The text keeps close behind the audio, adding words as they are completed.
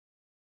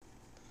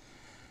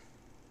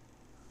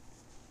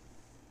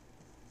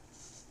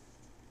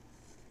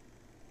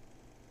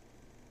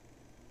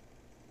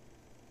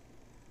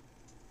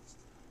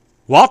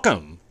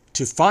Welcome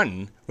to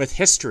Fun with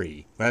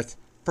History with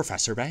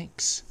Professor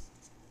Banks.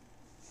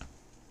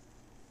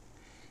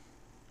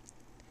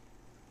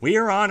 We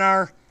are on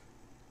our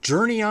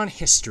journey on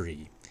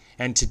history,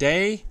 and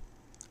today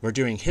we're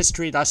doing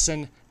history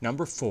lesson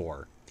number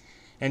 4.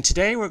 And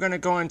today we're going to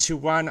go into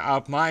one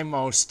of my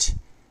most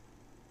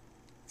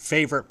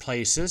favorite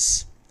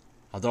places,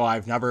 although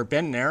I've never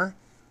been there,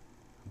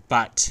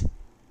 but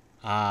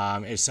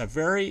it's a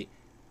very,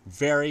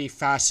 very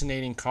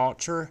fascinating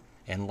culture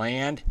and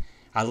land.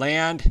 A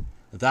land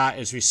that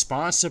is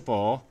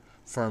responsible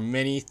for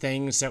many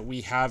things that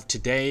we have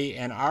today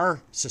in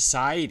our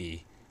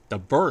society, the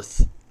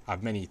birth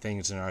of many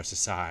things in our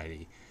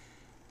society.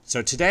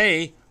 So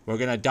today we're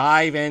going to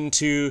dive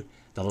into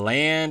the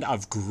land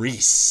of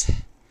Greece,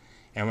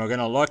 and we're going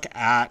to look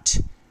at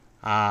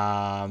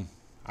the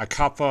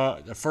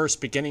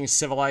first beginning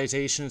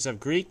civilizations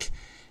of Greek,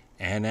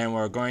 and then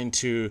we're going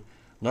to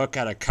look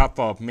at a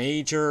couple of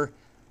major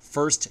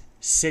first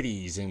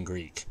cities in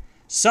Greek.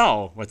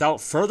 So, without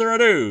further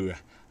ado,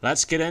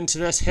 let's get into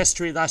this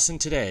history lesson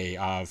today.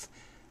 I've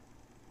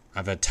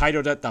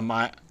entitled it the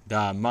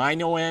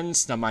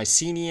Minoans, the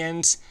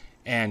Mycenneans,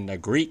 and the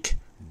Greek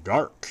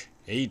Dark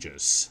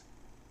Ages.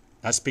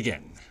 Let's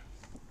begin.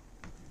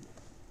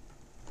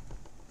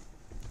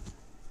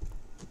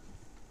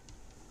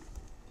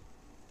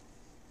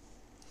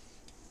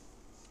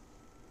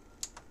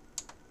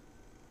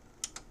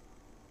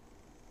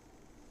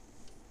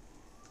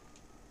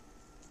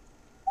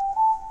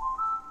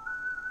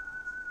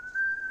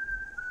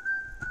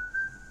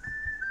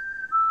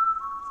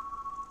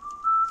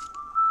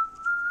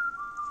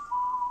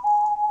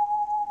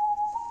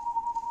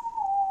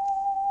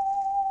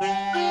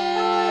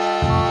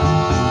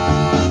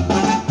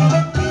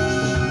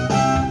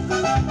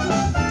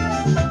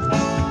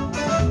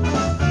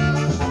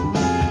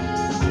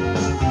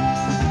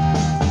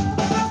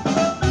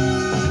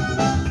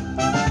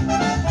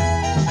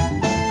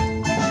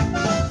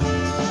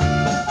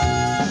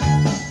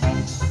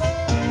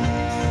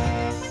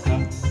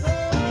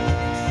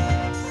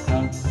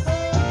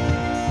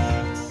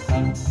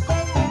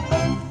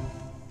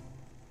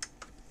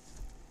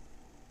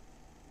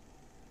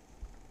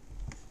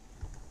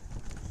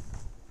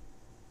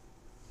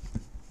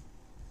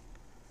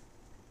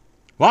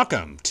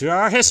 Welcome to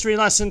our history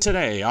lesson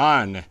today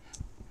on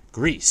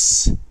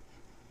Greece.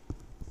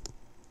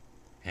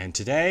 And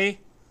today,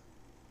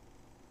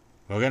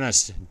 we're going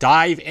to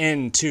dive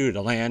into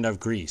the land of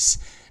Greece.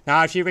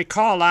 Now, if you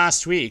recall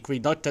last week, we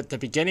looked at the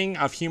beginning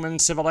of human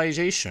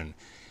civilization.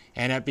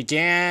 And it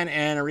began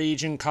in a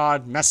region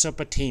called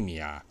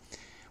Mesopotamia,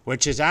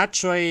 which is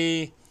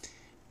actually,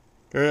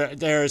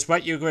 there's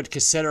what you would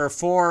consider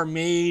 4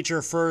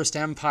 major first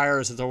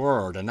empires of the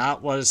world. And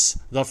that was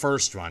the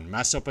first one,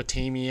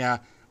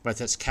 Mesopotamia, with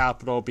its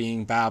capital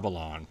being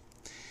Babylon.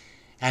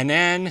 And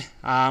then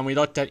we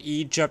looked at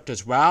Egypt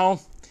as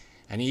well.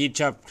 And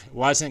Egypt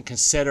wasn't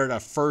considered a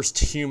first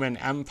human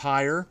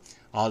empire,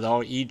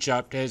 although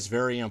Egypt is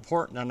very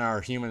important in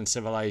our human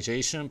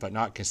civilization, but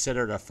not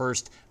considered a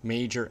first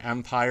major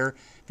empire,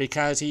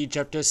 because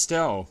Egypt is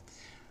still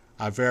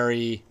a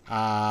very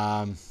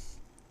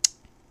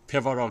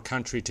pivotal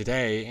country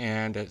today,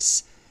 and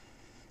it's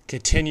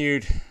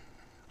continued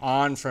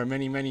on for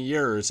many, many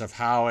years of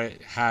how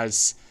it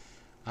has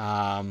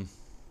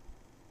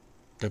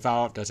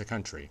developed as a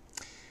country.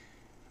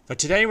 But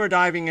today we're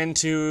diving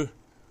into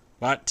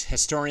what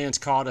historians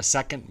call the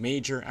second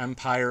major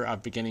empire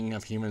of beginning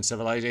of human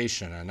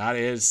civilization, and that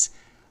is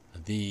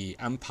the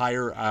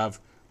Empire of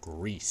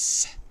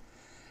Greece.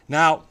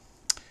 Now,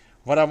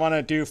 what I want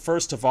to do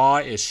first of all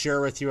is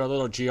share with you a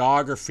little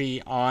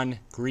geography on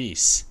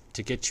Greece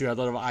to get you a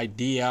little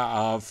idea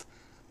of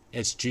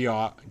its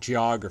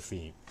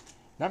geography.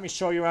 Let me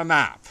show you a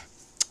map.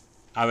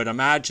 I would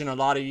imagine a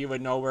lot of you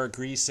would know where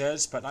Greece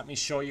is, but let me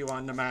show you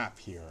on the map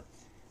here.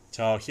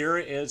 So here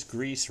is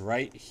Greece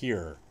right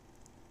here.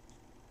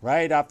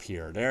 Right up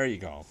here. There you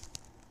go.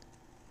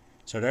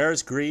 So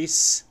there's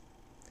Greece.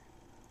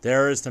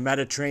 There's the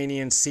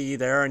Mediterranean Sea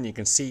there, and you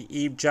can see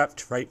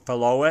Egypt right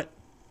below it.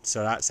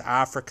 So that's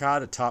Africa,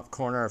 the top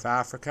corner of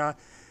Africa.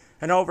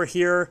 And over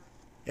here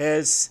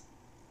is,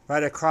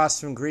 right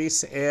across from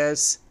Greece,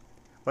 is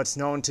what's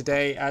known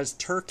today as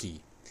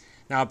Turkey.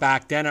 Now,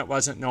 back then it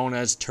wasn't known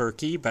as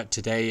Turkey, but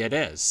today it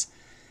is.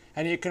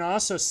 And you can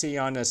also see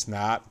on this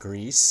map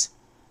Greece,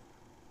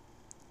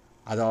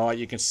 although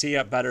you can see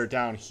it better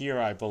down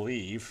here, I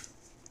believe.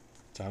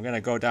 So I'm going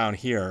to go down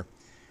here.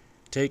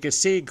 So you can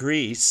see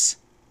Greece,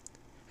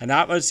 and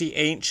that was the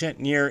ancient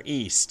Near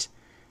East.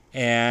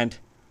 And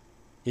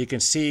you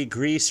can see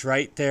Greece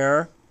right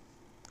there.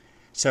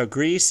 So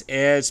Greece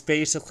is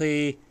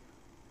basically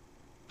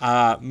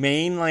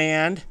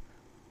mainland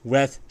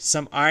with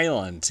some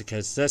islands,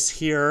 because this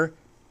here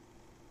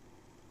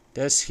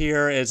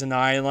is an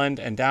island,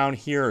 and down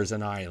here is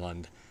an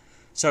island.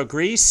 So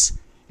Greece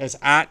is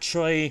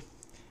actually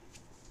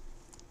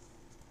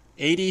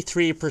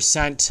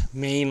 83%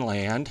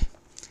 mainland,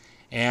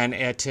 and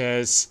it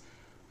is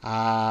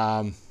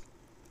the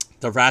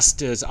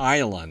rest is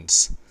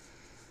islands.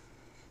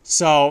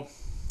 So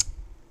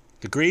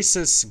Greece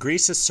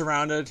is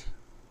surrounded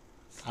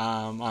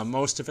on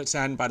most of its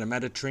end by the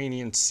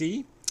Mediterranean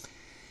Sea.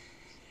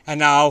 And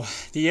now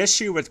the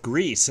issue with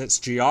Greece, its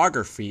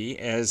geography,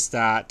 is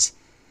that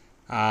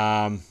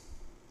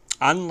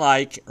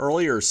unlike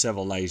earlier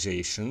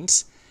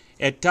civilizations,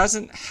 it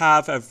doesn't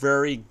have a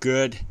very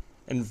good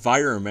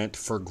environment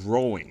for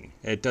growing.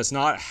 It does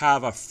not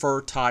have a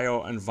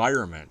fertile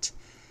environment.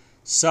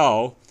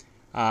 So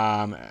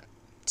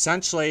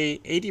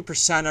essentially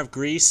 80% of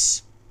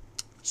Greece,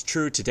 it's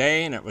true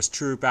today and it was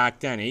true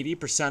back then,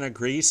 80% of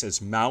Greece is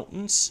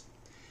mountains.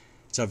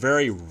 It's a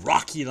very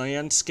rocky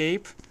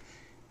landscape,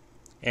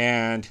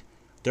 and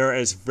there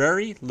is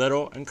very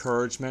little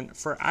encouragement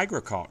for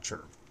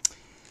agriculture.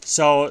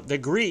 So the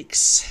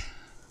Greeks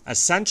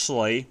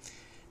essentially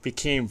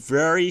became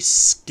very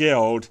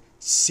skilled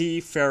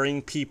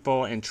seafaring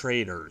people and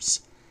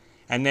traders.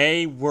 And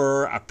they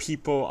were a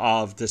people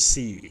of the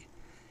sea.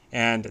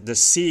 And the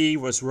sea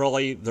was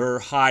really their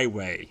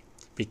highway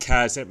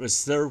because it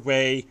was their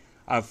way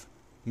of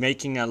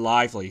making a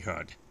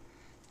livelihood.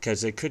 Because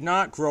they could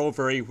not grow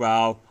very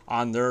well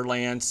on their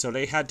land, so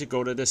they had to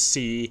go to the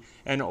sea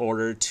in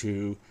order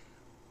to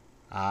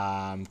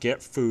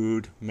get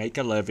food, make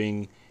a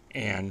living,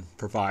 and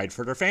provide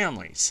for their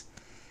families.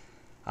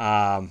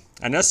 And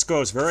this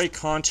goes very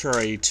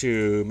contrary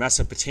to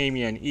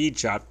Mesopotamia and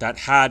Egypt that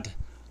had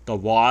the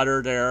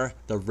water there,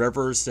 the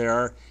rivers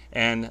there,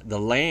 and the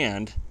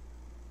land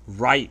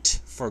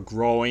right for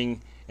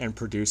growing and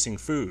producing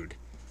food.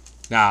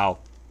 Now,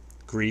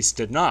 Greece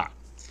did not.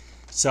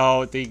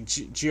 So the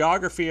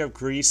geography of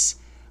Greece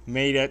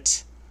made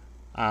it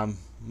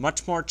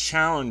much more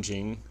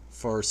challenging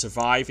for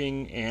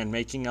surviving and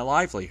making a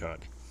livelihood.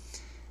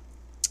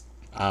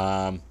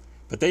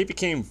 But they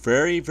became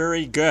very,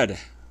 very good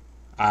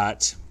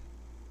at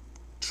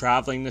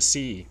traveling the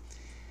sea.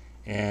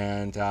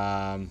 And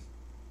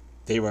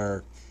they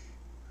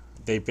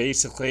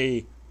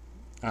basically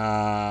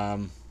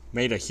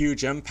made a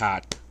huge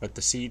impact with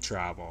the sea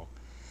travel.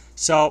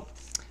 So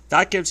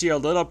that gives you a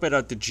little bit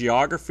of the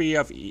geography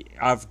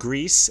of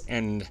Greece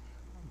and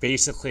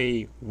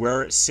basically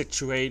where it's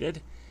situated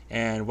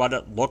and what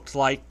it looked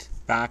like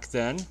back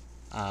then.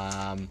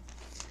 And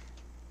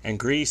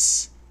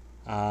Greece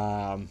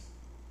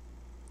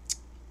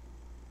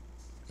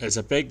is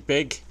a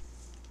big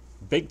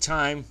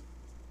time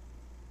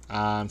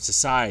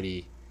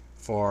society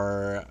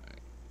for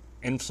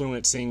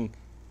influencing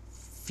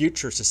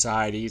future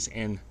societies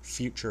and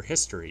future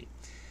history.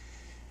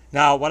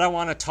 Now, what I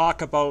want to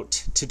talk about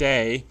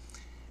today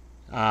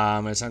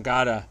is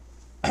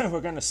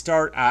we're going to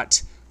start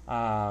at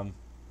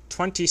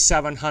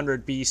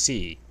 2700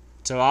 BC.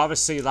 So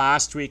obviously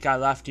last week I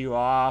left you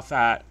off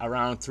at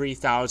around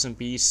 3000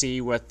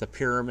 BC with the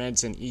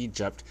pyramids in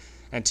Egypt.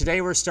 And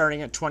today we're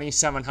starting at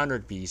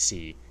 2700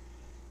 BC.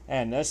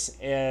 And this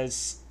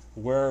is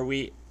where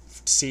we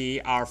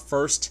see our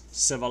first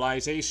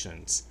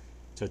civilizations.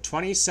 So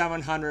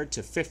 2700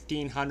 to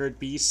 1500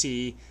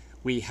 BC,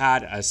 we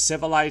had a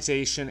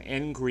civilization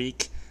in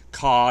Greek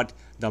called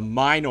the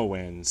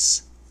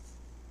Minoans.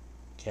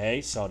 Okay,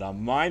 so the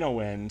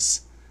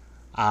Minoans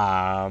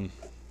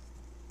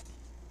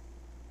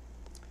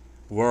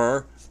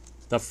were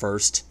the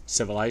first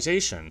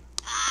civilization.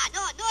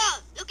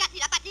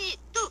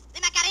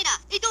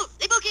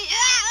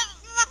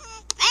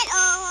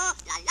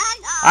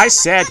 I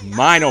said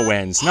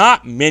Minoans,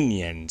 not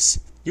minions.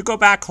 You go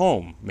back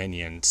home,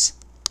 minions.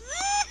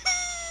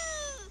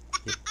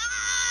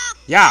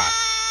 Yeah,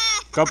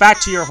 go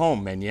back to your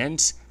home,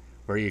 minions,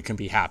 where you can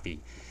be happy.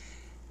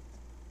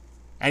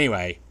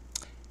 Anyway,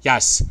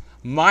 yes,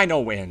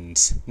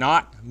 Minoans,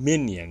 not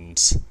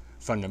minions,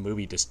 from the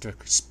movie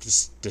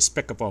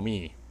Despicable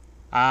Me.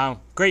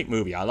 Great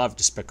movie, I love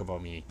Despicable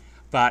Me.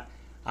 But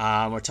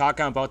we're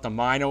talking about the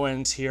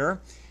Minoans here,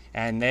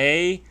 and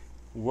they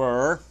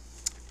were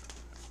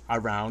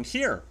around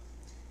here.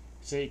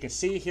 So you can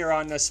see here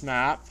on this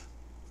map,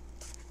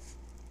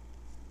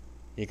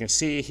 you can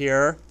see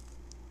here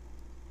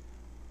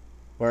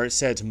where it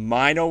says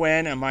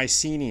Minoan and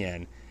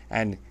Mycennean,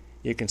 and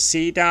you can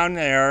see down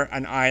there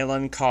an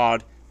island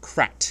called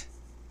Crete.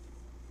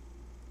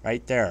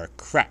 Right there,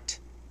 Crete.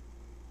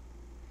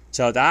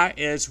 So that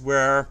is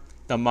where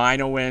the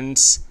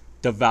Minoans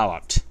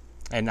developed,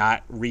 in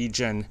that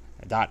region,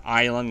 that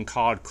island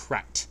called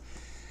Crete.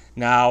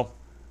 Now,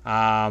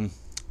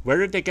 where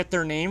did they get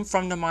their name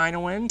from, the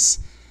Minoans?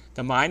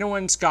 The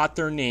Minoans got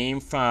their name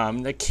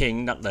from the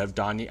king that lived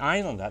on the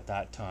island at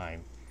that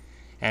time.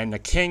 And the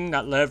king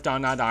that lived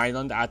on that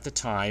island at the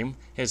time,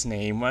 his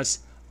name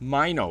was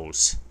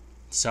Minos.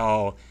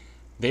 So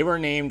they were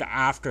named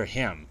after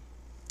him.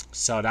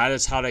 So that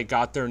is how they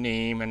got their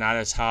name, and that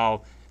is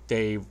how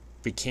they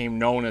became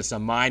known as the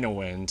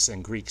Minoans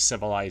in Greek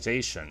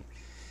civilization.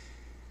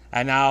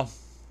 And now,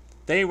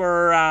 they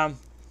were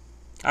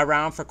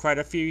around for quite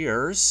a few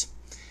years.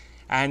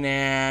 And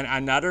then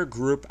another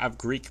group of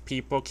Greek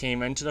people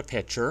came into the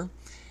picture,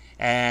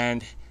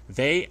 and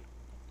they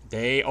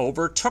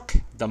overtook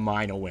the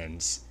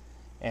Minoans.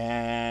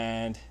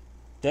 And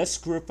this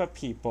group of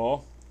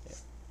people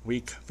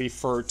we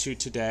refer to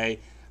today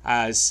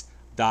as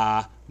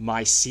the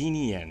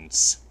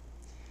Mycenneans.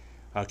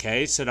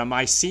 Okay, so the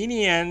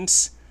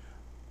Mycenneans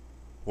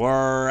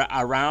were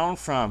around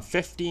from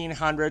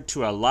 1500 to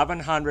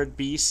 1100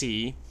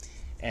 BC,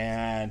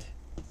 and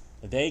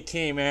they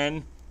came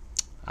in,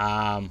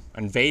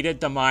 invaded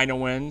the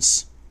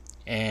Minoans,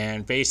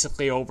 and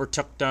basically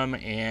overtook them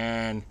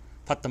and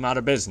put them out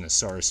of business,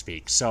 so to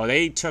speak. So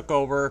they took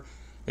over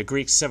the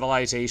Greek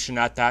civilization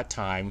at that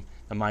time,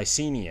 the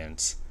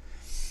Mycenneans.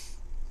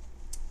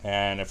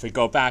 And if we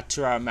go back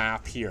to our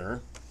map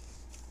here,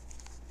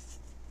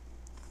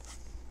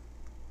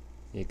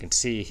 you can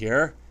see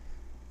here,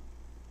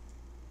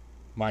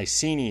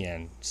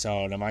 Mycennean.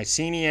 So the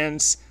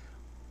Mycenneans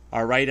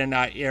are right in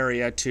that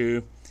area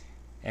too,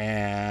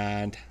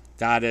 and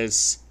that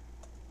is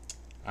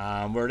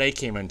where they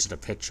came into the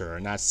picture,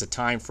 and that's the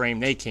time frame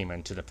they came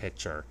into the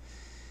picture.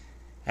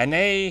 And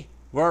they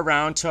were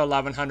around to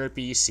 1100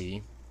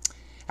 BC.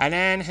 And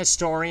then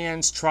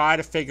historians try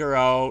to figure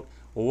out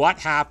what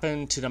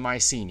happened to the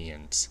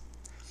Mycenneans.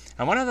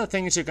 And one of the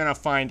things you're going to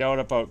find out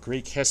about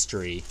Greek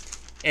history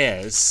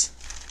is,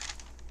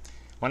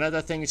 and one of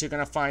the things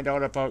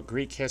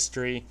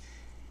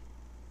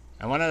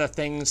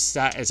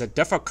that is a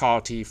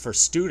difficulty for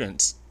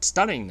students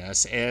studying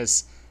this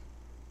is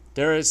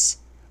there is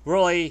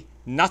really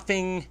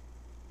nothing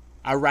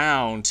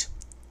around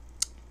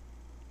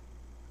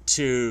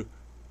to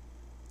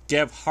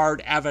give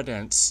hard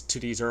evidence to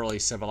these early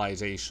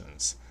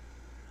civilizations.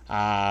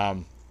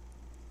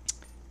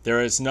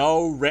 There is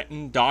no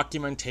written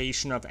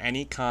documentation of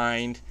any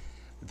kind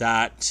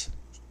that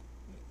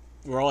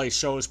really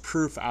shows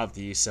proof of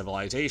these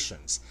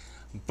civilizations.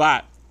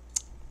 But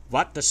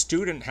what the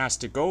student has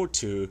to go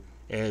to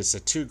is the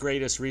two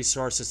greatest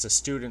resources the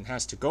student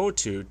has to go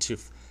to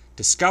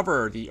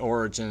discover the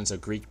origins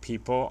of Greek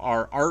people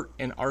are art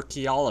and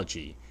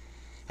archaeology.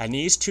 And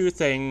these two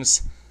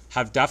things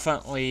have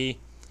definitely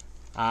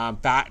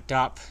backed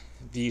up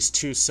these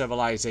two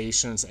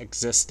civilizations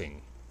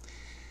existing.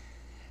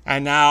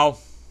 And now,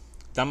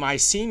 the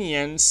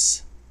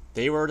Mycenneans,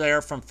 they were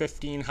there from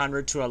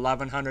 1500 to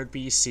 1100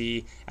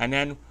 BC, and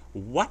then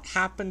what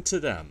happened to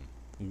them?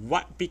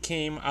 What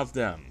became of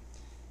them?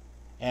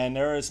 And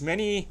there is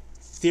many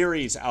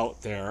theories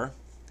out there,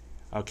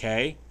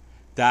 okay,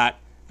 that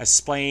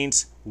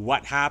explains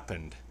what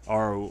happened,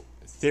 or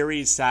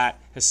theories that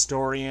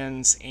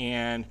historians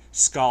and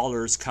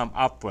scholars come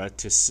up with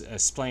to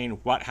explain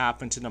what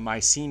happened to the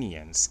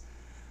Mycenneans,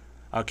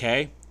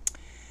 okay?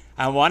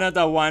 And one of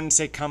the ones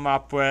they come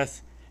up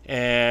with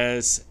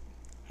is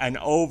an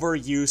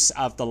overuse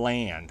of the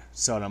land.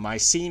 So the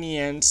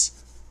Mycenneans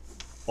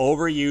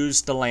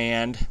overused the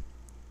land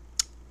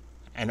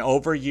and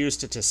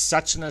overused it to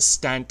such an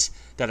extent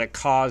that it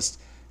caused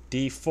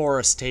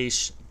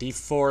deforestation,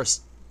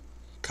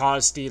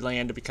 caused the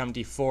land to become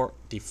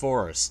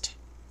deforested.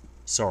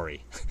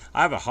 Sorry,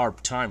 I have a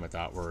hard time with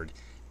that word.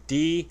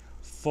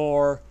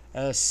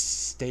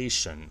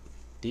 Deforestation.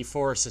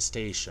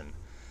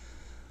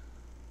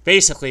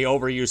 Basically,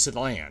 overuse of the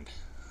land.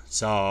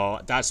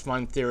 So that's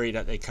one theory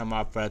that they come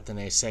up with, and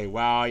they say,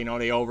 well, they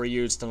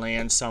overused the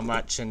land so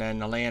much, and then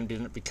the land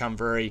didn't become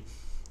very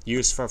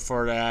useful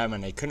for them,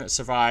 and they couldn't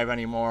survive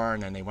anymore,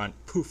 and then they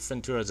went poof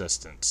into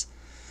existence.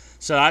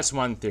 So that's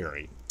one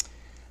theory.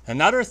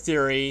 Another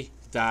theory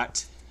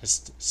that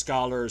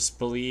scholars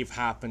believe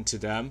happened to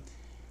them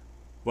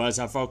was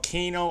a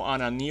volcano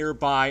on a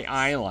nearby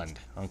island,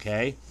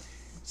 okay?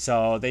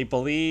 So they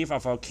believe a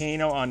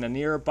volcano on the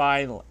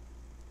nearby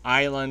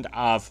island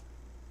of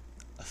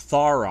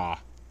Thara.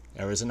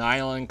 There was an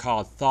island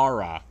called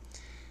Thara.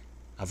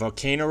 A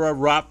volcano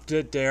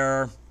erupted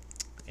there,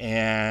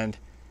 and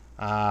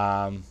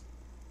it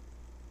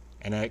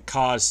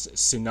caused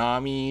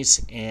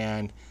tsunamis,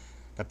 and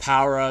the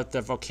power of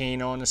the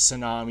volcano and the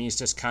tsunamis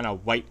just kind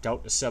of wiped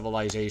out the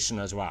civilization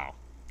as well.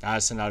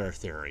 That's another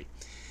theory.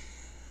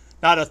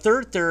 Now, the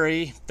third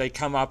theory they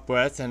come up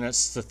with, and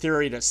it's the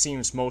theory that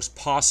seems most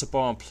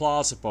possible and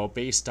plausible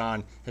based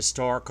on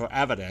historical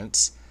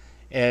evidence,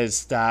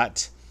 is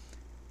that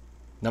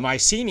the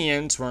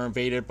Mycenneans were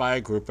invaded by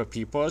a group of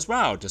people as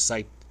well, just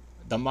like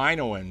the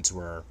Minoans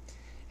were.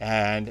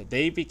 And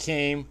they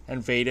became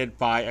invaded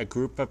by a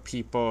group of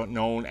people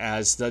known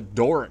as the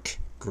Doric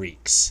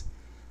Greeks.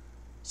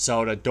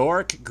 So the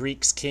Doric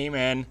Greeks came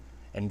in,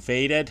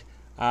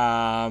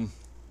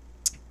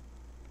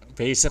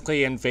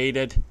 basically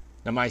invaded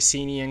the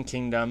Mycenaean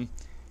kingdom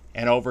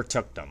and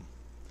overtook them.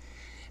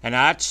 And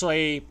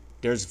actually,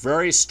 there's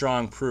very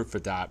strong proof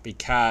of that,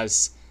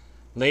 because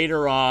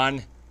later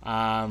on,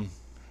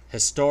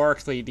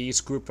 historically,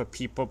 these group of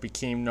people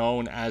became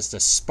known as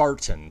the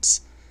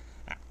Spartans.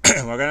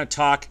 I'm going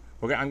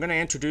to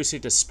introduce you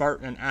to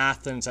Spartan and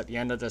Athens at the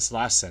end of this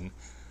lesson,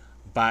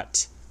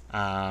 but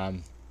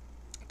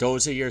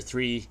those are your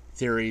three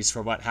theories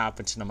for what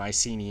happened to the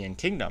Mycenaean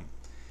kingdom.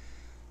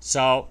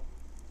 So,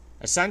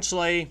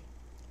 essentially,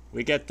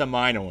 we get the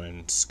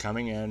Minoans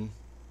coming in.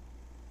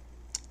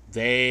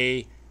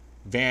 They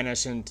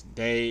vanish and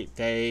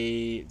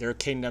their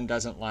kingdom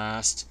doesn't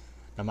last.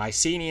 The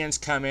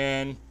Mycenneans come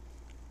in,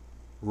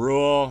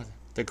 rule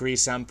the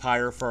Greece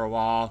Empire for a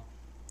while,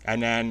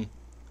 and then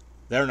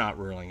they're not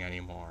ruling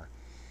anymore.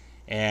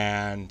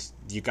 And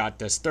you got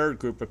this third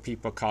group of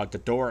people called the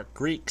Doric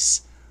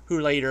Greeks, who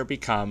later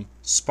become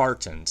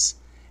Spartans.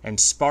 And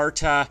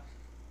Sparta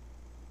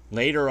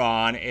later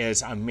on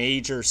is a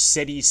major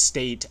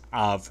city-state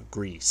of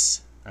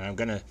Greece.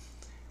 And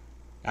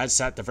that's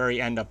at the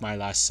very end of my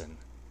lesson.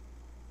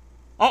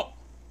 Oh!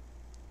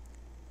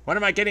 What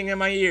am I getting in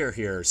my ear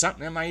here?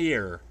 Something in my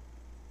ear.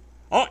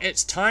 Oh,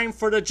 it's time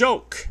for the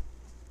joke.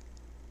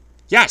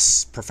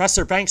 Yes,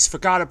 Professor Banks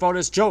forgot about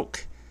his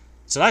joke.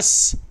 So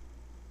let's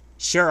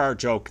share our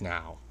joke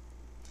now.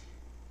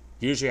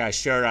 Usually I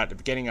share it at the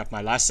beginning of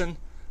my lesson,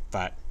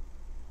 but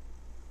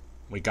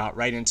we got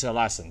right into the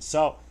lesson.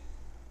 So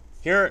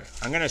here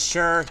I'm going to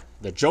share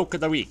the joke of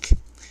the week.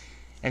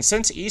 And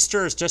since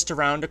Easter is just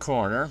around the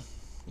corner,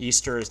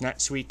 Easter is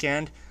next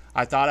weekend,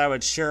 I thought I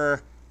would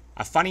share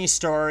a funny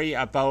story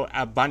about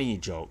a bunny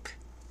joke.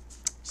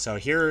 So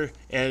here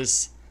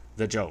is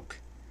the joke.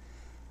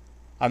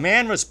 A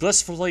man was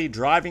blissfully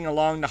driving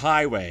along the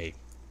highway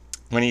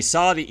when he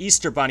saw the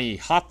Easter bunny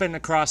hopping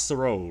across the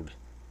road.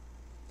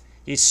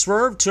 He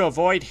swerved to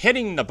avoid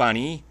hitting the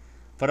bunny,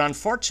 but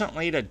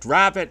unfortunately the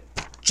rabbit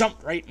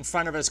jumped right in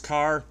front of his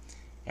car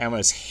and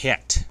was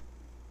hit.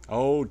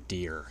 Oh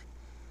dear.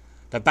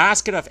 The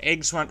basket of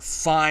eggs went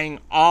flying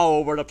all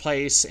over the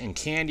place, and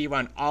candy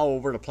went all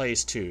over the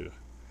place too.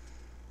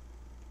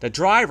 The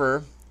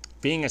driver,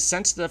 being a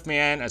sensitive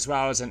man as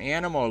well as an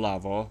animal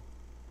lover,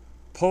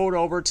 pulled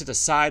over to the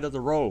side of the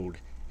road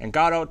and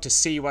got out to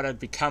see what had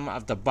become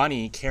of the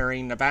bunny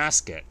carrying the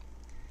basket.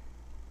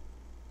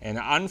 And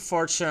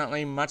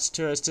unfortunately, much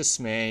to his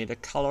dismay, the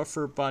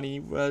colorful bunny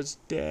was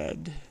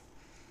dead.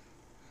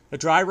 The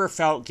driver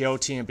felt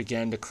guilty and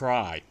began to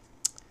cry.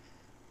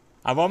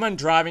 A woman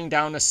driving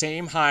down the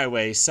same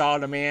highway saw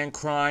the man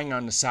crying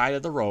on the side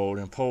of the road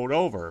and pulled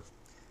over.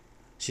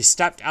 She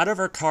stepped out of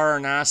her car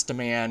and asked the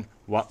man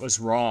what was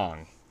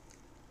wrong.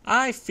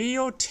 "I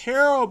feel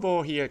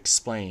terrible," he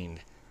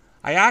explained.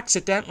 "I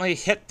accidentally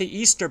hit the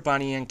Easter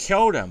bunny and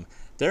killed him.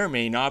 There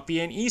may not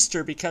be an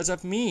Easter because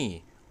of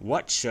me.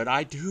 What should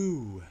I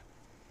do?"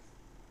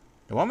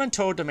 The woman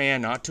told the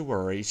man not to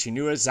worry. She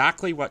knew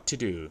exactly what to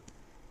do.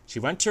 She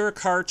went to her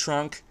car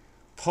trunk,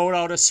 pulled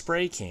out a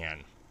spray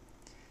can.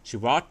 She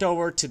walked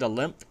over to the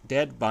limp,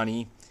 dead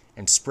bunny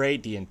and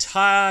sprayed the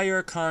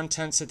entire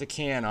contents of the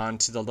can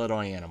onto the little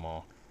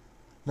animal.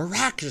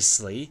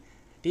 Miraculously,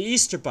 the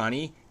Easter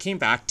bunny came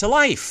back to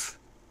life,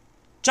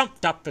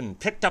 jumped up and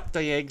picked up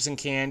the eggs and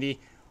candy,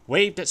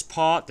 waved its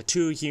paw at the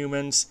two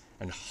humans,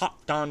 and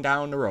hopped on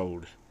down the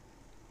road.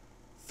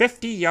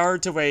 50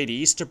 yards away, the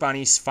Easter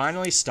bunny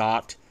finally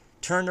stopped,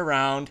 turned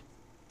around,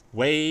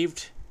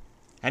 waved,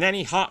 and then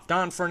he hopped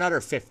on for another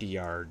 50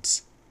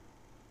 yards.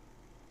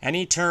 And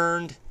he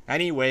turned,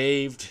 and he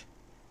waved,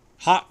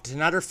 hopped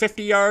another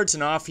 50 yards,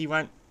 and off he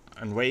went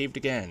and waved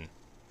again.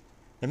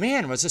 The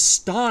man was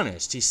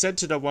astonished. He said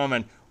to the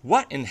woman,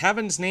 "What in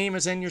heaven's name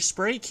is in your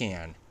spray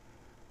can?"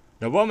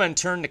 The woman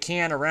turned the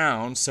can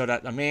around so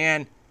that the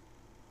man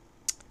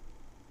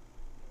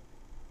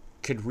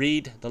could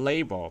read the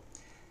label.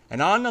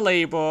 And on the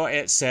label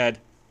it said,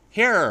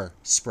 "Hair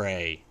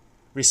spray.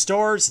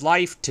 Restores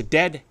life to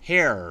dead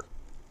hair.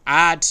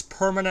 Adds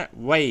permanent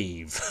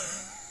wave."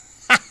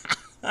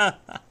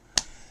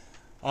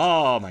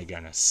 Oh my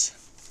goodness.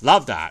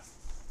 Love that.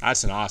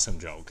 That's an awesome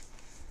joke.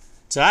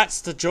 So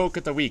that's the joke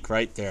of the week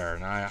right there.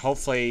 And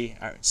hopefully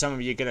some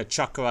of you get a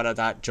chuckle out of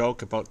that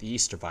joke about the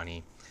Easter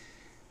bunny.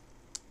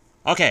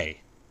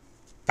 Okay,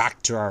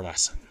 back to our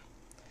lesson.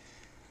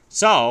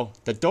 So,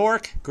 the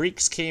Doric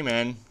Greeks came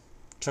in,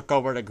 took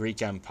over the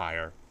Greek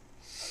Empire.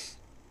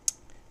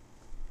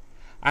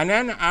 And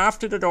then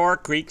after the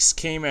Doric Greeks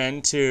came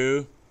in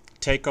to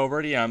take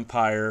over the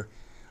empire,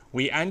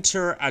 we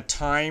enter a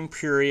time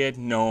period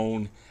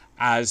known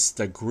as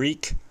the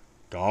Greek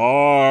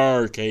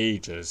Dark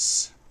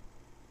Ages.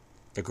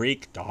 The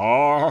Greek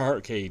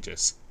Dark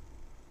Ages.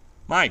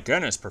 My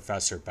goodness,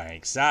 Professor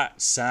Banks,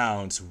 that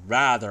sounds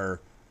rather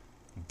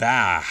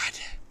bad.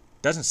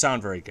 Doesn't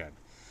sound very good.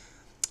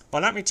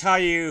 But let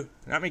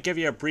me give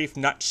you a brief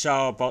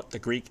nutshell about the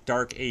Greek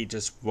Dark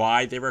Ages,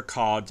 why they were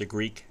called the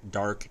Greek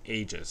Dark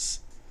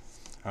Ages.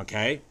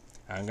 Okay,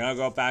 I'm going to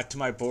go back to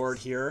my board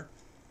here.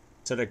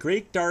 So the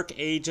Greek Dark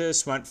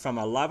Ages went from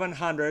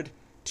 1100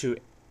 to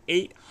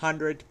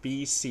 800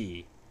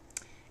 BC.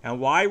 And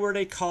why were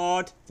they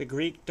called the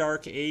Greek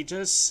Dark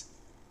Ages?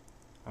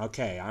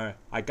 Okay,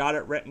 I got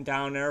it written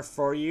down there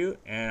for you,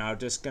 and I'm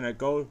just going to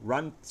go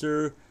run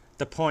through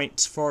the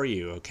points for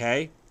you,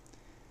 okay?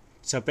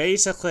 So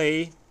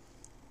basically,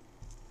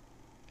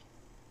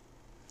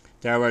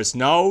 there was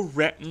no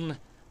written,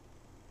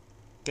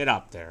 get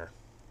up there,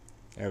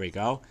 there we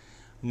go,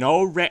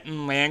 no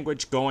written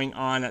language going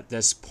on at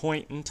this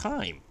point in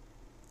time.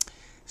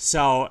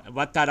 So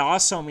what that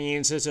also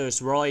means is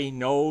there's really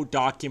no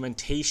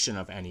documentation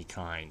of any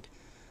kind.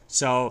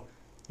 So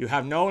you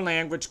have no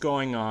language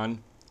going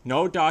on,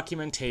 no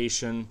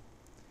documentation,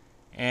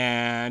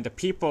 and the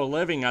people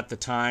living at the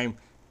time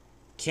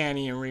can't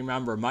even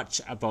remember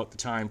much about the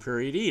time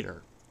period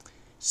either.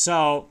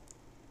 So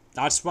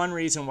that's one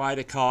reason why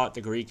they call it the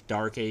Greek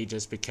Dark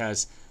Ages,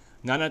 because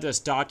none of this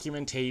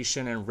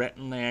documentation and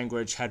written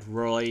language had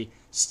really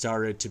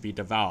started to be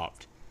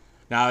developed.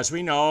 Now, as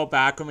we know,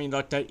 back when we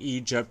looked at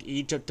Egypt,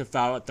 Egypt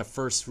developed the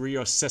first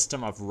real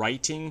system of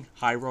writing,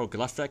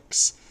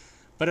 hieroglyphics,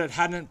 but it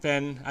hadn't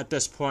been, at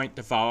this point,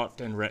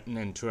 developed and written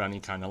into any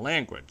kind of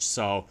language.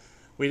 So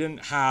we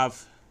didn't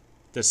have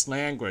this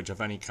language of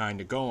any kind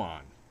to go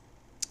on.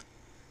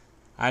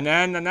 And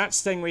then the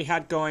next thing we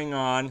had going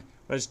on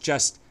was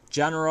just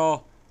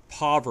general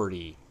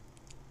poverty.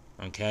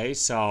 Okay,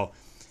 so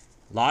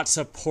lots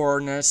of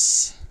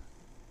poorness.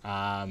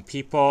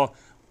 People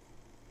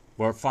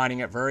were finding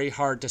it very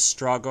hard to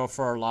struggle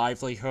for a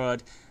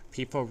livelihood.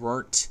 People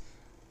weren't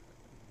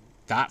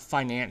that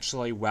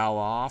financially well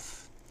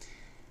off.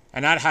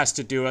 And that has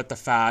to do with the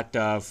fact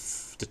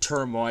of the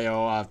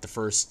turmoil of the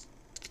first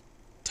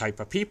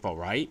type of people,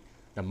 right?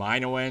 The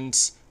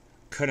Minoans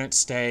couldn't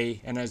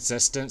stay in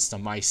existence. The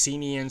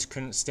Mycenneans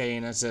couldn't stay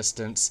in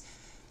existence.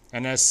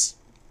 And this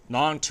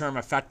long-term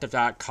effect of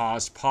that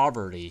caused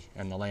poverty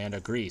in the land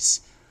of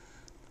Greece.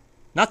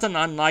 Nothing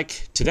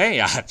unlike today,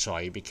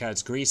 actually,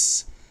 because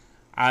Greece,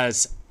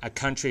 as a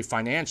country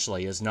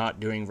financially, is not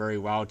doing very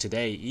well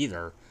today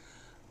either.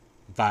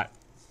 But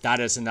that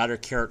is another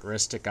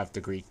characteristic of the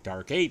Greek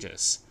Dark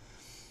Ages.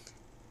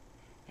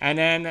 And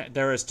then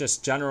there is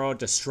just general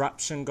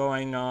disruption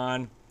going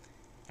on.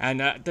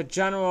 And the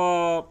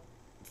general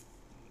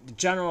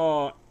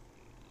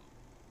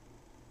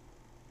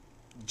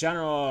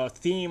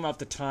theme of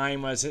the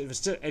time was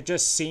it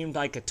just seemed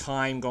like a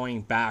time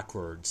going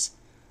backwards.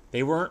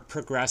 They weren't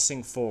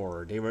progressing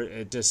forward.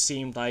 It just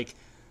seemed like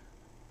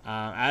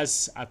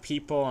as a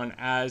people and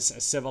as a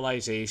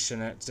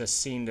civilization, it just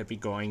seemed to be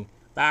going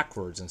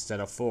backwards instead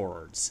of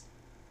forwards.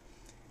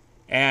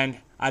 And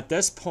at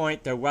this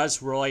point, there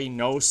was really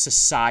no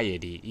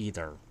society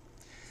either.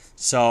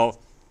 So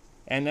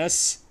in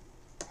this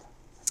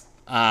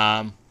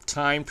time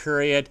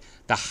period,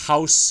 the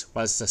house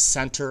was the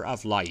center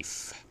of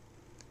life.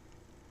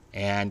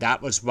 And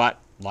that was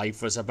what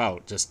life was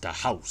about, just the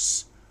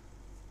house.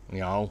 You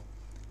know,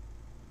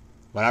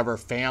 whatever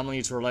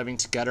families were living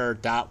together,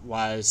 that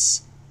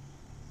was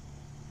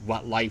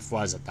what life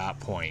was at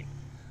that point.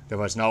 There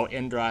was no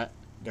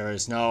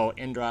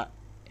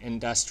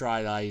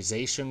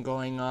industrialization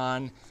going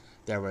on.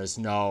 There was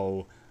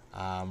no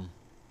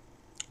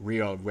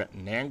real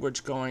written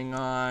language going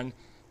on.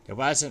 There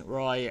wasn't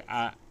really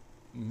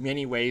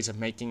many ways of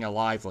making a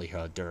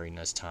livelihood during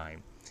this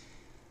time.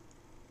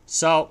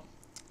 So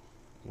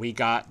we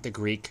got the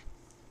Greek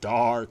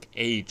Dark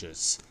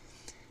Ages.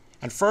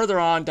 And further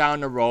on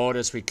down the road,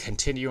 as we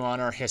continue on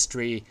our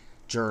history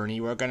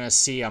journey, we're going to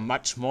see a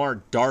much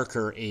more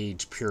darker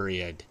age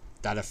period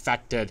that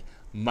affected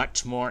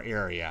much more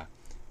area.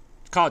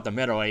 It's called the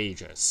Middle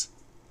Ages,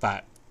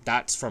 but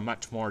that's for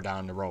much more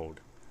down the road.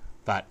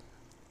 But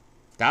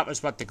that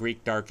was what the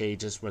Greek Dark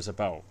Ages was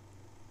about.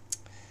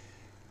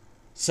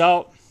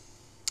 So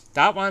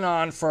that went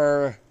on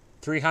for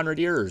 300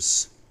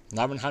 years,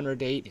 1100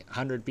 to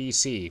 800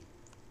 BC.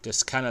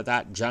 Just kind of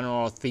that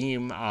general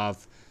theme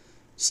of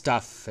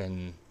stuff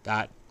and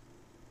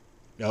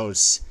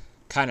those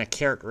kind of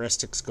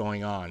characteristics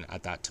going on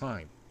at that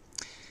time.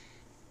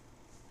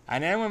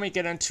 And then when we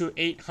get into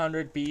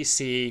 800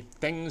 BC,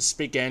 things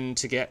begin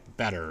to get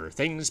better.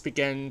 Things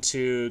begin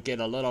to get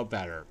a little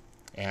better,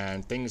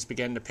 and things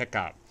begin to pick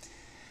up.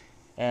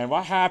 And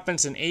what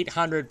happens in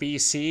 800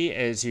 BC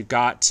is you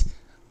got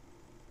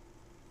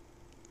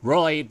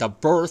really the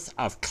birth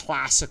of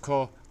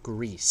classical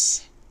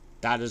Greece.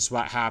 That is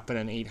what happened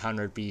in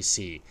 800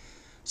 BC.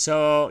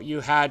 So you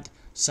had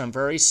some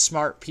very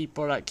smart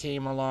people that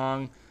came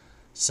along,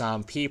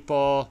 some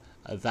people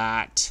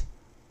that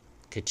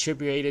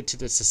contributed to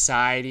the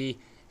society,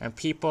 and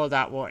people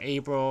that were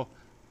able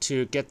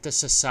to get the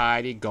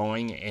society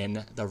going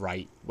in the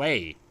right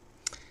way.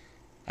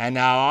 And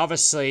now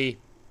obviously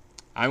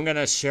I'm going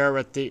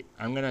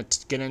to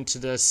get into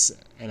this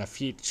in a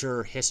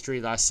future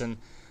history lesson,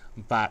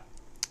 but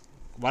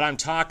what I'm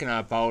talking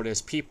about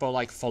is people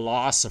like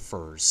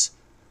philosophers.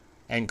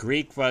 And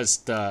Greek was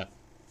the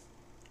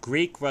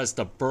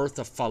birth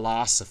of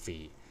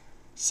philosophy.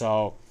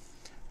 So,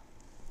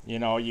 you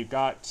know, you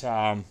got,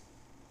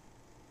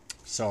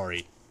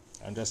 sorry,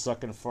 I'm just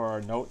looking for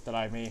a note that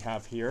I may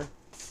have here.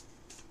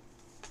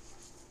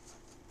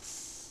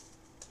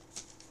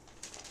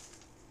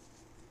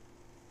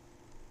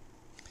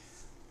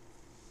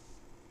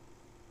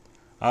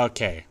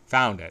 Okay,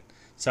 found it.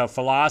 So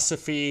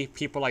philosophy,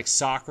 people like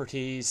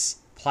Socrates,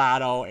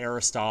 Plato,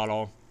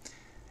 Aristotle,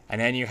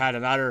 and then you had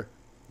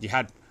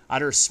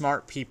other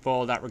smart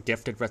people that were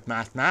gifted with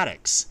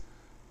mathematics.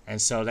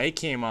 And so they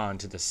came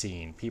onto the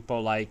scene.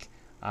 People like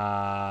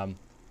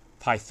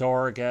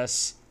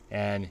Pythagoras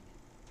and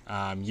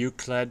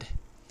Euclid.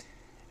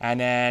 And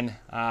then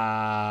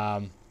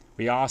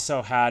we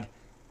also had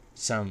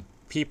some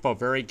people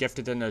very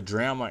gifted in the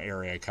drama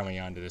area coming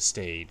onto the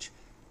stage.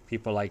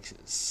 People like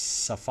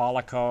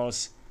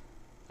Sophocles,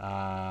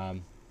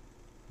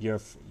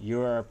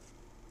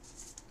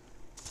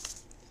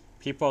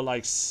 people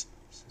like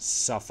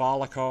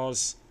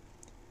Sophocles,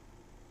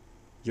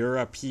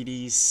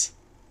 Euripides,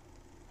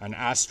 and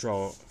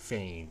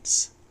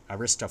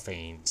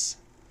Aristophanes.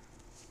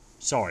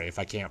 Sorry if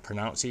I can't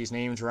pronounce these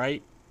names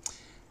right,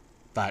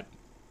 but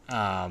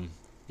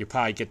you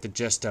probably get the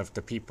gist of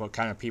the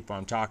kind of people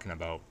I'm talking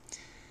about.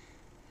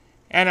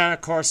 And then,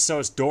 of course,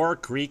 those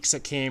Doric Greeks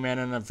that came in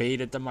and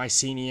invaded the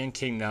Mycenaean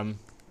kingdom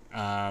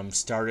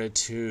started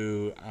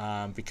to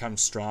become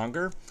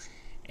stronger,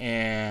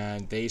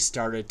 and they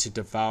started to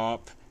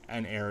develop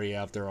an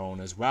area of their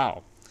own as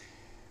well.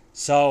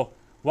 So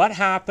what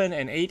happened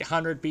in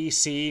 800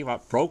 BC,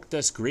 what broke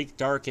this Greek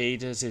Dark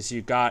Ages, is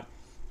you got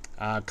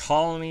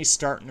colonies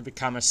starting to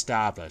become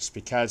established.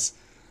 Because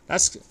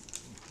let's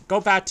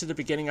go back to the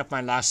beginning of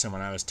my lesson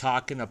when I was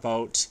talking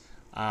about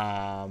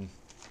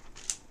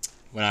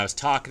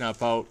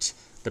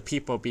the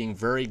people being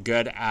very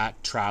good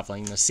at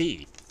traveling the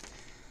sea.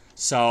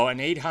 So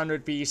in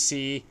 800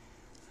 BC,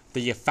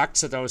 the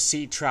effects of those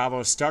sea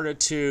travels started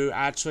to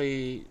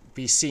actually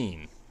be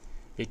seen,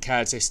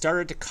 because they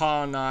started to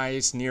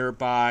colonize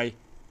nearby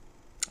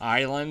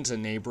islands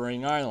and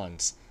neighboring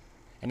islands.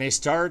 And they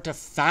started to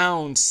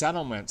found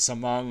settlements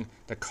among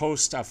the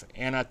coast of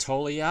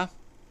Anatolia,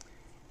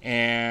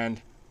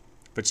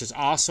 which is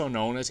also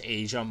known as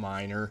Asia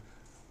Minor,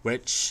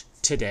 which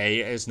today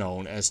is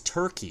known as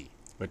Turkey,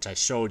 which I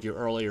showed you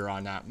earlier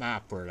on that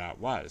map where that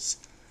was.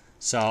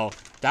 So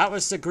that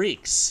was the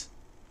Greeks.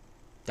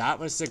 That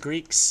was the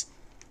Greeks'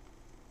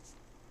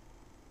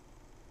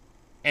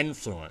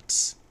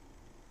 influence.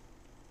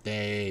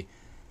 They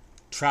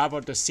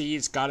traveled the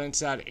seas, got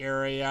into that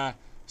area,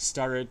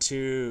 started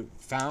to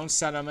found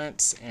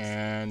settlements,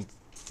 and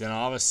then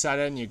all of a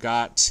sudden you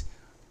got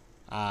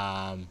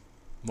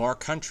more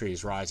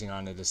countries rising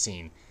onto the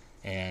scene.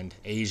 And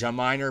Asia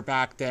Minor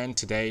back then,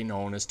 today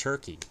known as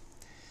Turkey.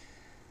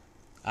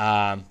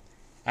 And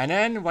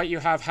then what you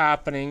have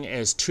happening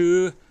is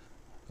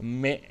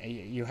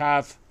you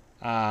have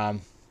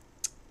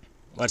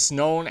what's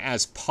known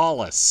as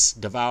polis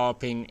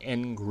developing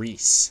in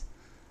Greece.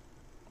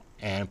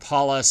 And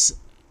polis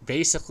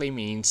basically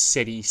means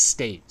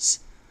city-states.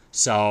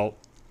 So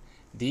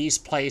these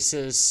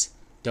places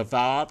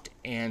developed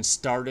and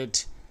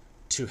started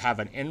to have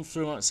an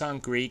influence on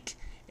Greek,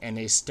 and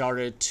they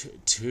started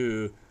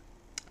to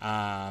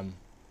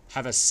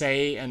have a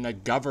say in the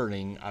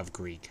governing of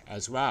Greek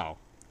as well.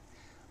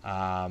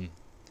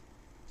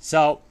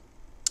 So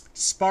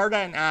Sparta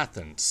and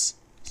Athens.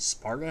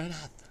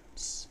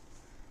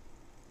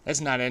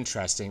 Isn't that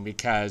interesting?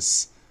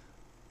 Because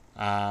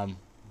how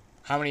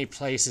many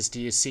places do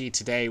you see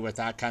today with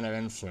that kind of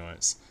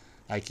influence?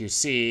 Like, you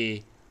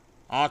see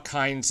all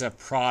kinds of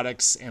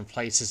products and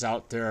places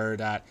out there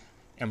that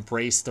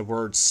embrace the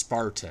word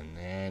Spartan,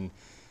 and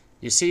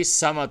you see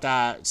some of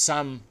that.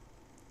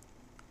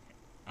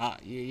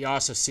 You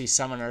also see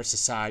some in our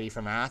society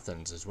from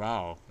Athens as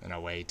well, in a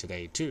way,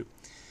 today too.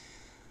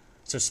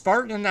 So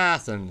Sparta and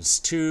Athens,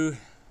 the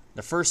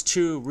first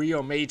two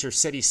real major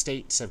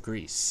city-states of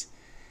Greece.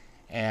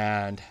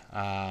 And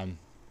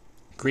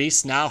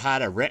Greece now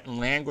had a written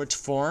language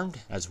formed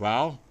as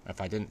well,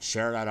 if I didn't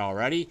share that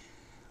already.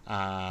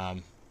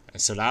 And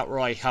so that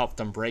really helped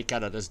them break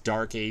out of this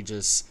Dark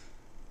Ages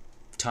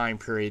time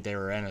period they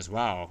were in as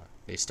well.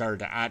 They started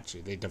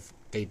to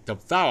they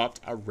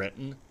developed a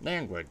written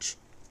language.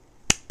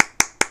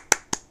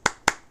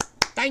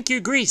 Thank you,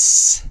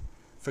 Greece,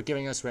 for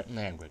giving us written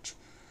language.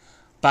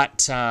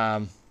 But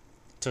so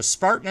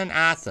Spartan and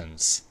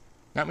Athens,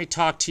 let me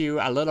talk to you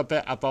a little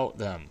bit about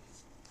them.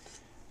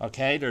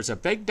 Okay, there's a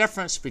big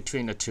difference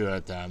between the two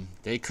of them.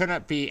 They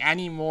couldn't be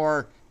any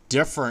more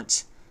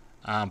different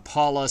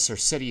polis or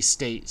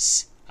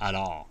city-states at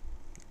all.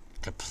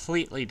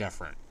 Completely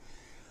different.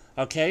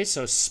 Okay,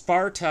 so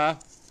Sparta,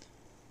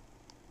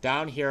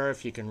 down here,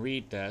 if you can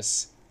read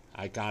this,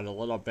 I got a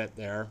little bit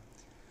there.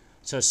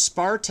 So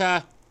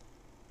Sparta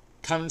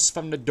comes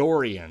from the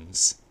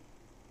Dorians,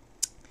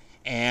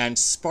 and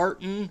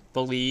Spartan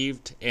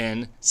believed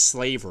in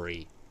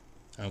slavery.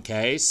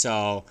 Okay,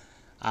 so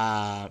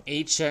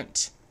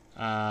ancient,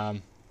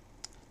 the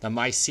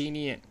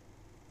Mycennean,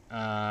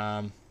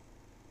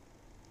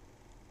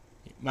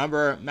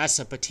 remember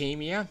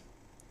Mesopotamia?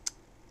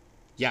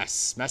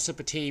 Yes,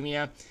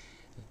 Mesopotamia.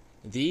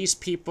 These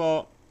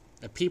people,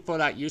 the people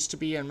that used to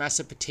be in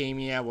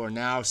Mesopotamia, were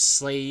now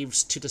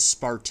slaves to the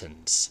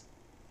Spartans.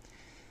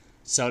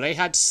 So they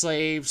had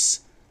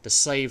slaves. The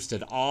slaves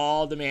did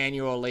all the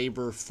manual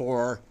labor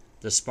for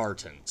the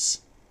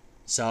Spartans.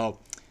 So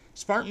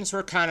Spartans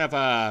were kind of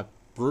a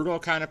brutal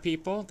kind of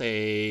people.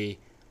 They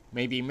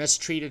maybe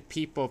mistreated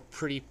people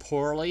pretty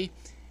poorly,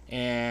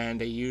 and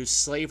they used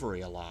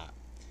slavery a lot.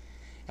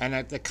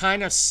 And the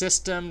kind of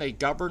system they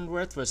governed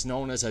with was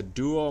known as a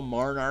dual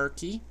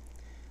monarchy.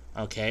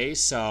 Okay,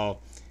 so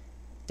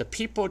the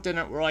people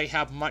didn't really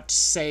have much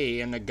say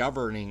in the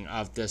governing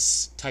of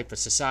this type of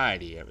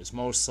society. It was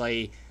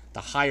mostly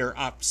the higher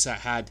ups that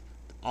had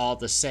all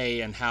the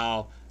say in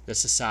how the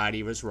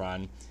society was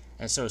run.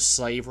 And so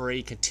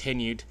slavery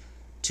continued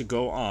to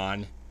go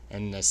on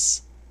in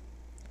this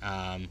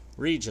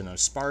region of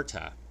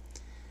Sparta.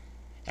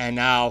 And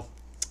now,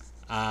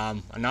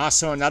 and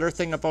also another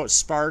thing about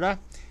Sparta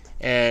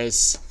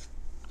is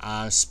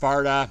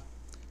Sparta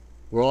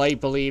really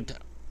believed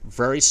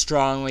very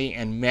strongly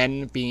in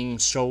men being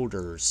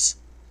soldiers.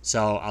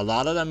 So a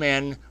lot of the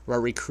men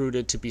were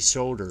recruited to be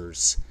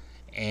soldiers,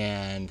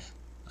 and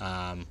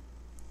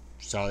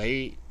so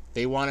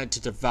they wanted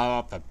to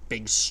develop a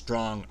big,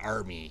 strong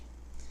army.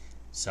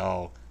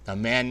 So the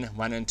men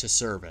went into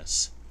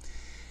service.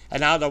 And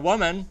now the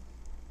women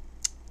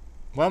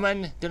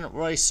didn't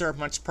really serve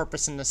much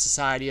purpose in the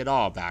society at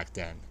all back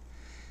then.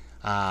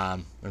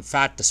 In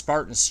fact, the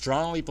Spartans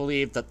strongly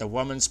believed that the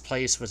woman's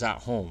place was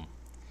at home,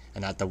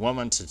 and that the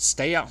woman should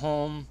stay at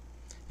home,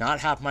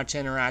 not have much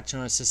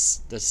interaction with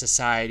the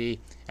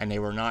society, and they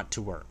were not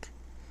to work.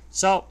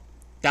 So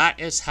that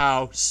is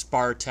how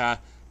Sparta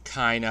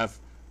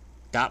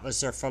that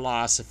was their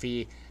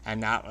philosophy,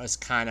 and that was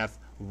kind of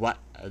what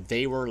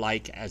they were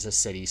like as a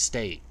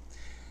city-state.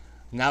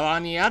 Now,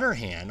 on the other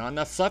hand, on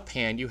the flip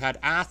hand, you had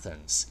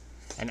Athens.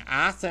 And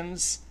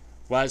Athens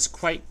was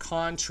quite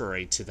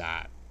contrary to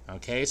that.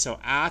 Okay, so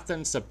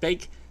Athens, the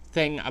big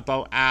thing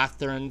about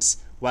Athens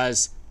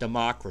was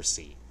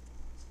democracy.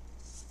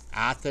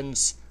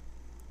 Athens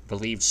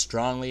believed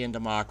strongly in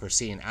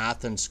democracy, and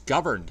Athens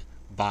governed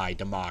by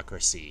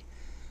democracy.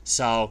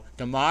 So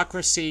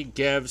democracy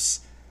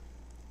gives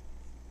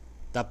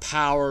the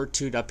power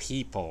to the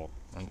people.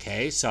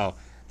 Okay, so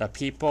the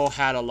people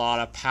had a lot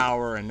of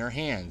power in their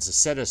hands, the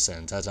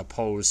citizens, as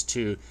opposed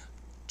to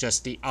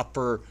just the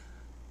upper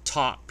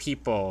top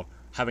people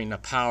having the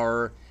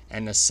power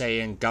and the say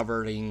in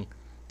governing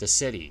the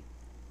city.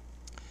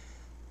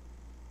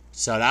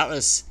 So that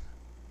was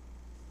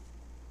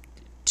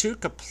two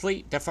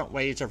complete different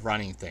ways of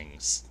running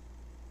things.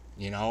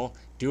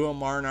 Dual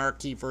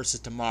monarchy versus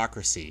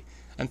democracy.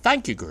 And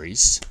thank you,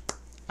 Greece.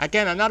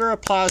 Again, another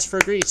applause for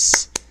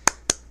Greece,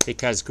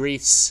 because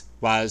Greece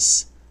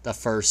was the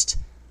first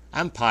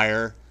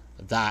empire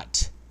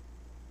that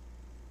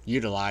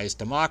utilized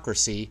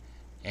democracy.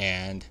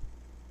 And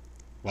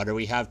what do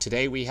we have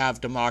today? We have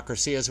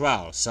democracy as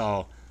well.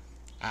 So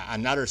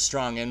another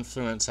strong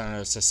influence on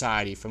our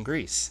society from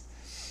Greece.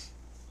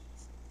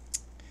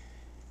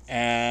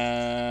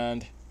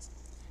 And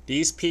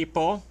these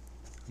people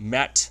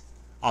met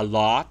a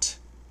lot.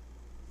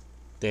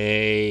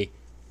 They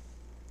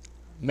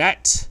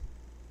met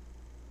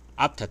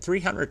up to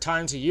 300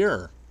 times a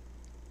year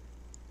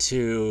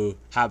to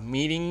have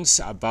meetings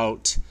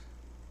about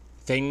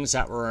things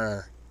that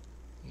were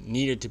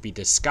needed to be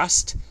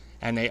discussed,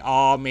 and they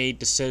all made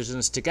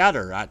decisions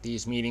together at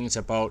these meetings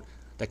about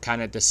the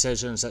kind of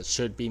decisions that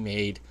should be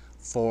made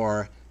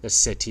for the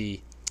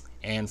city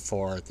and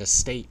for the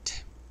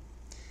state.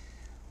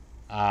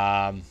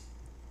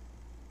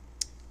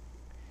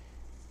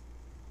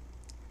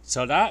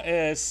 So that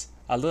is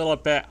a little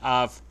bit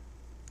of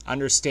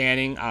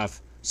understanding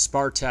of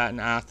Sparta and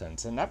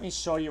Athens. And let me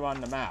show you on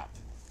the map.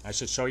 I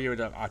should show you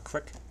a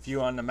quick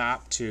view on the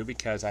map too,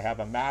 because I have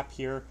a map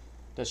here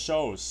that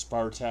shows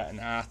Sparta and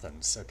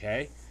Athens.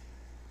 Okay,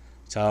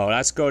 so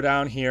let's go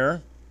down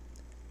here,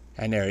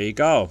 and there you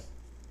go.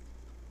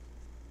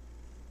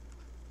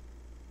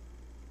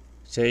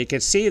 So you can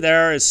see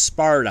there is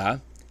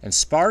Sparta, and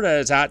Sparta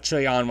is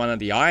actually on one of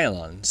the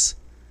islands,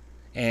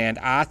 and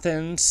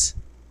Athens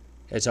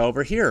is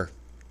over here.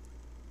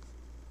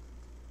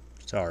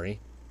 Sorry,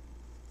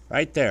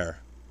 right there.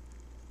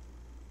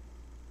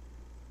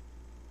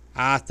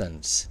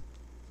 Athens.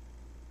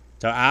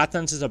 So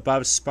Athens is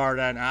above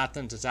Sparta, and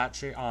Athens is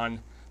actually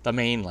on the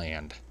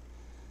mainland.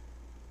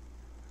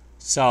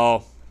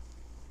 So,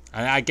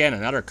 and again,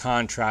 another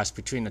contrast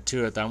between the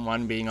two of them,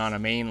 one being on a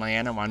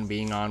mainland and one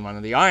being on one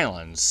of the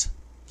islands.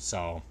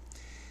 So,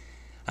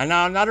 and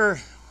now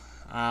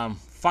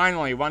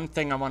finally, one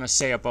thing I want to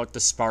say about the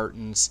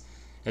Spartans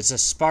is the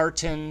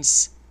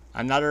Spartans,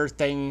 another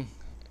thing,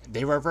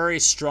 they were very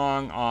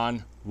strong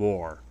on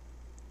war.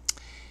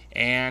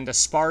 And the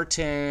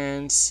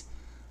Spartans,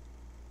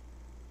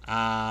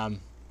 there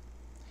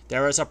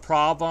was a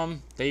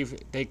problem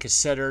they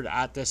considered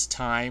at this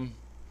time,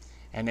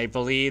 and they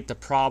believed the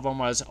problem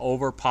was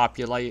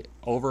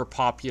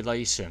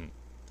overpopulation.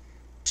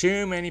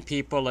 Too many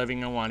people living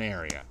in one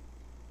area.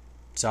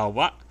 So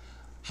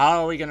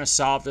how are we going to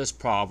solve this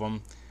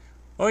problem?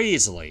 Well,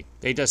 easily.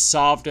 They just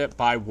solved it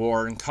by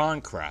war and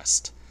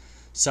conquest.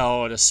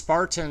 So the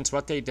Spartans,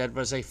 what they did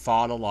was they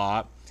fought a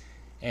lot,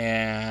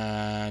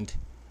 and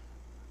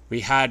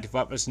we had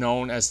what was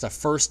known as the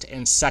First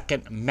and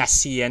Second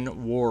Mycennean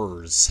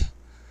Wars.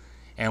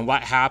 And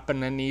what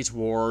happened in these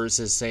wars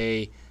is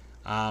they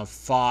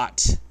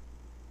fought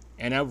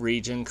in a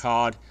region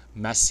called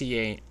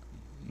Mycennean.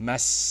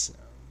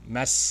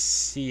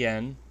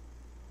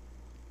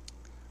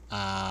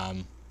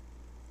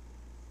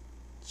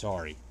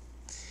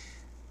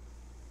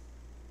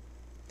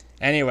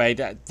 anyway,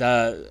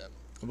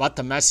 what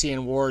the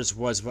Mycennean Wars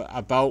was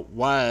about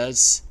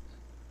was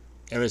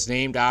it was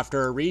named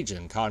after a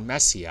region called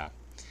Messia.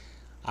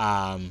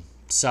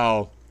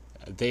 So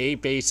they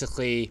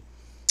basically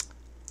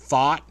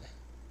fought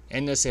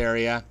in this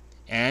area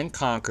and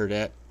conquered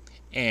it,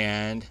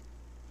 and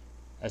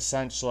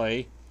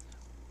essentially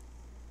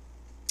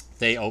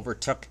they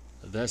overtook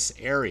this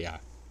area.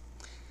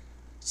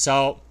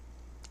 So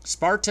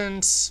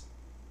Spartans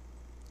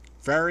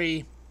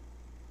very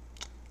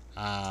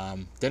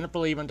didn't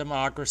believe in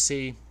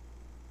democracy,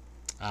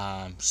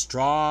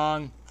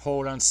 strong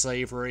hold on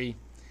slavery.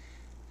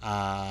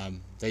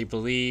 They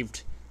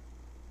believed,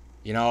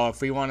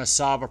 if we want to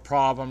solve a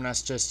problem,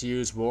 let's just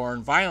use war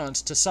and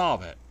violence to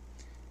solve it.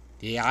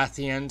 The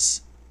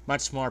Athenians,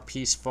 much more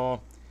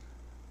peaceful,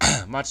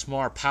 much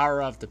more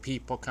power of the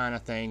people kind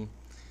of thing.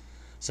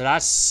 So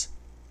that's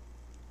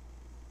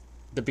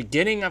the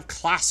beginning of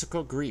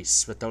classical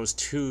Greece with those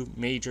two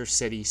major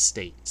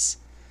city-states.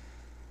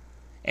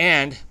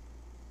 And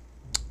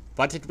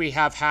what did we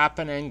have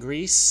happen in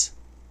Greece?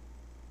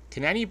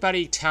 Can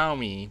anybody tell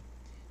me,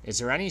 is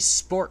there any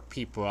sport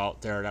people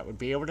out there that would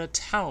be able to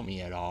tell me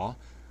at all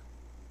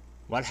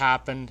what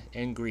happened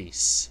in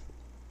Greece?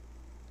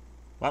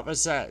 What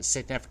was the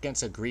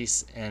significance of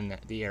Greece in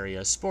the area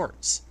of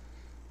sports?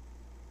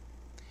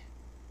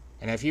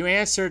 And if you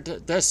answered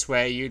this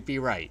way, you'd be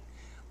right.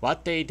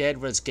 What they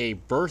did was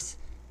gave birth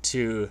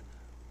to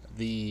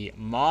the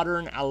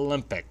modern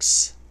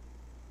Olympics.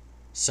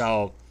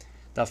 So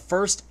the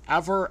first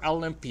ever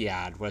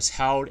Olympiad was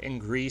held in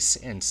Greece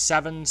in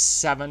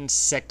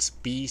 776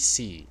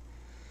 BC.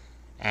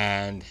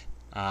 And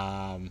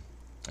how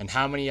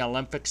many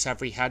Olympics have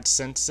we had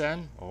since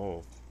then?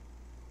 Oh,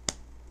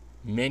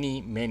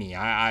 many.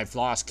 I've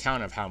lost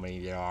count of how many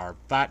there are.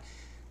 But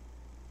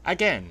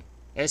again,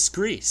 it's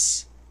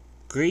Greece.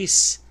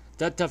 Greece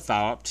that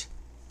developed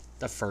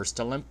the first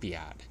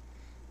Olympiad.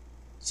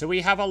 So we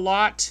have a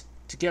lot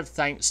to give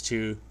thanks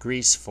to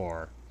Greece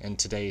for in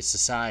today's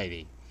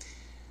society.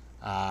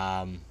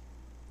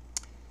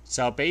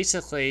 So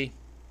basically,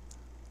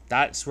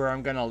 that's where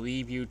I'm going to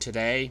leave you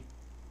today.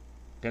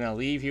 Going to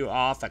leave you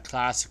off at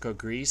classical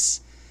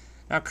Greece.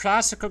 Now,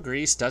 classical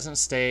Greece doesn't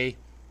stay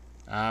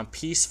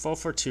peaceful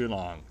for too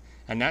long.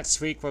 And next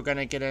week, we're going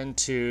to get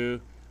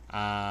into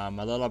a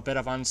little bit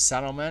of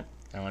unsettlement.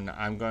 And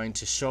I'm going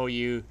to show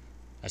you,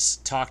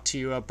 talk to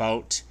you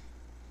about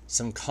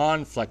some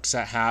conflicts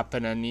that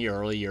happened in the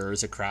early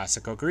years of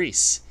classical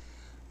Greece.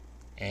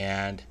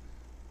 And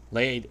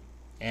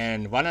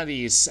one of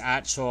these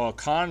actual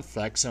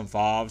conflicts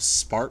involves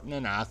Spartan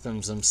and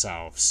Athens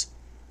themselves.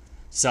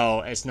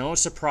 So it's no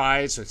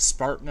surprise with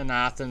Spartan and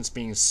Athens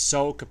being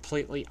so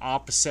completely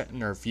opposite in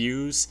their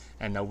views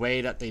and the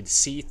way that they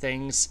see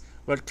things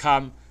would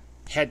come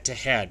head to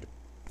head,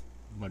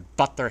 would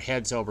butt their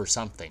heads over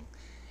something.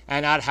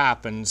 And that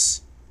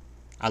happens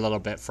a little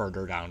bit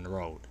further down the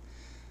road.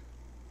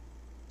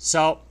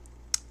 So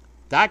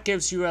that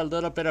gives you a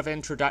little bit of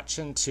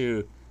introduction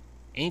to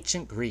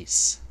ancient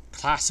Greece,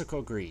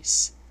 classical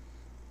Greece.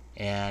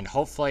 And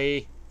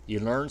hopefully you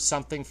learned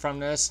something from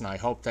this, and I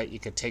hope that you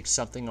could take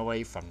something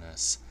away from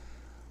this.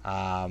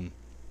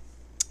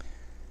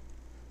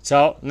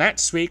 So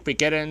next week we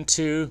get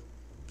into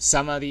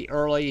some of the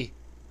early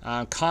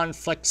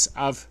conflicts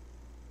of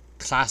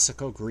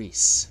classical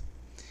Greece.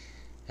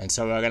 And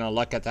so we're going to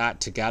look at that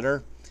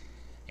together.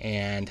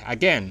 And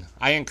again,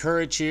 I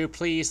encourage you,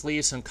 please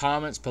leave some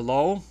comments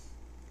below.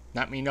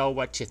 Let me know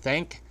what you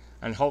think.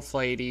 And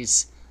hopefully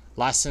these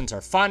lessons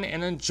are fun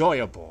and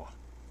enjoyable.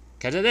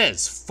 Because it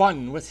is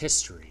fun with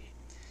history.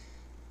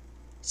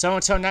 So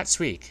until next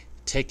week,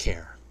 take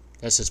care.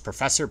 This is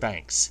Professor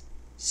Banks,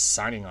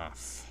 signing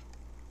off.